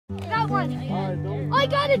I got one. I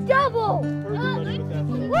got a double.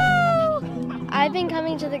 Woo! I've been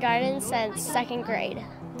coming to the garden since 2nd grade.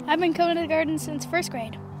 I've been coming to the garden since 1st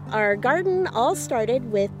grade. Our garden all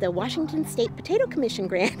started with the Washington State Potato Commission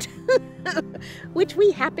grant, which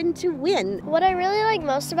we happened to win. What I really like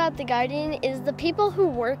most about the garden is the people who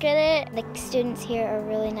work in it. The students here are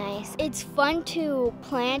really nice. It's fun to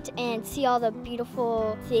plant and see all the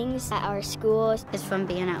beautiful things at our school. It's fun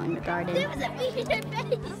being out in the garden. There was a bee in their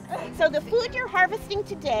face. So the food you're harvesting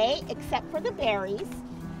today, except for the berries,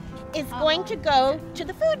 is going to go to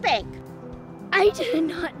the food bank. I did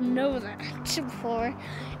not know that before,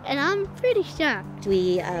 and I'm pretty shocked.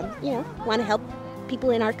 We, want to help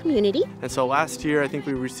people in our community. And so last year, I think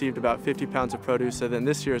we received about 50 pounds of produce, and then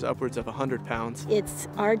this year is upwards of 100 pounds. It's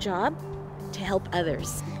our job to help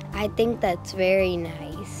others. I think that's very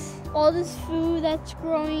nice. All this food that's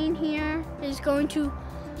growing here is going to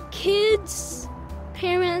kids,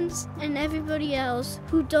 parents, and everybody else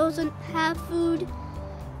who doesn't have food,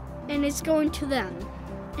 and it's going to them.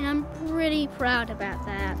 And I'm pretty proud about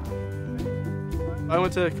that. I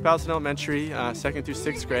went to Kapowsin Elementary, 2nd through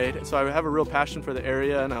 6th grade, so I have a real passion for the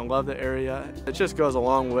area and I love the area. It just goes a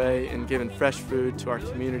long way in giving fresh food to our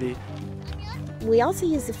community. We also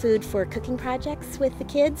use the food for cooking projects with the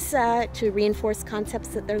kids to reinforce concepts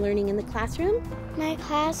that they're learning in the classroom. My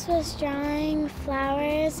class was drawing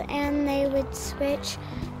flowers, and they would switch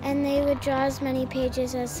and they would draw as many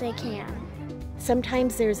pages as they can.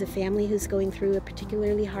 Sometimes there's a family who's going through a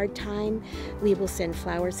particularly hard time. We will send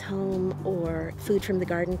flowers home or food from the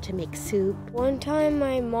garden to make soup. One time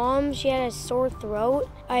my mom, she had a sore throat.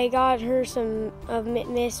 I got her some of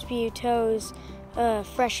Miss Buteau's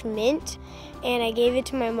fresh mint, and I gave it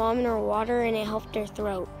to my mom in her water, and it helped her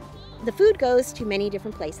throat. The food goes to many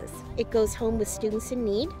different places. It goes home with students in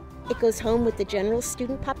need. It goes home with the general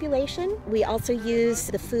student population. We also use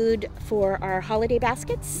the food for our holiday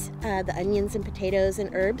baskets, the onions and potatoes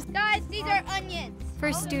and herbs. Guys, these are onions.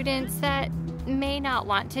 For students that may not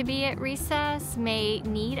want to be at recess, may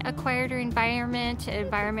need a quieter environment, an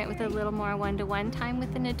environment with a little more one-to-one time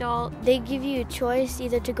with an adult. They give you a choice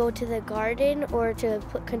either to go to the garden or to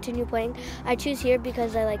continue playing. I choose here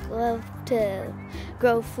because I love to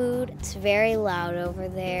grow food. It's very loud over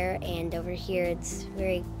there, and over here it's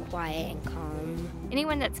very quiet and calm.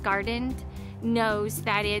 Anyone that's gardened knows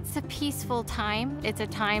that it's a peaceful time. It's a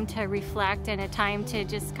time to reflect and a time to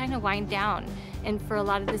just kind of wind down. And for a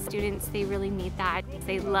lot of the students, they really need that.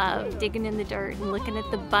 They love digging in the dirt and looking at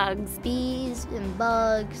the bugs. Bees and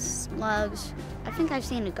bugs, slugs. I think I've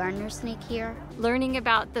seen a gardener snake here. Learning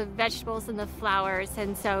about the vegetables and the flowers,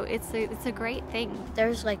 and so it's a great thing.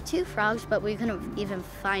 There's like 2 frogs, but we couldn't even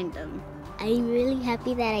find them. I'm really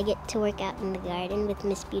happy that I get to work out in the garden with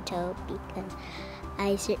Miss Buteau because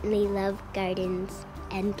I certainly love gardens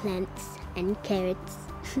and plants and carrots.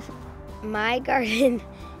 My garden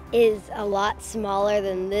is a lot smaller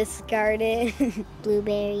than this garden.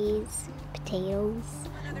 Blueberries, potatoes.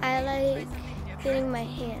 I like getting my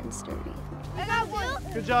hands dirty. I got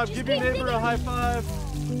one. Good job. Give your neighbor a high five.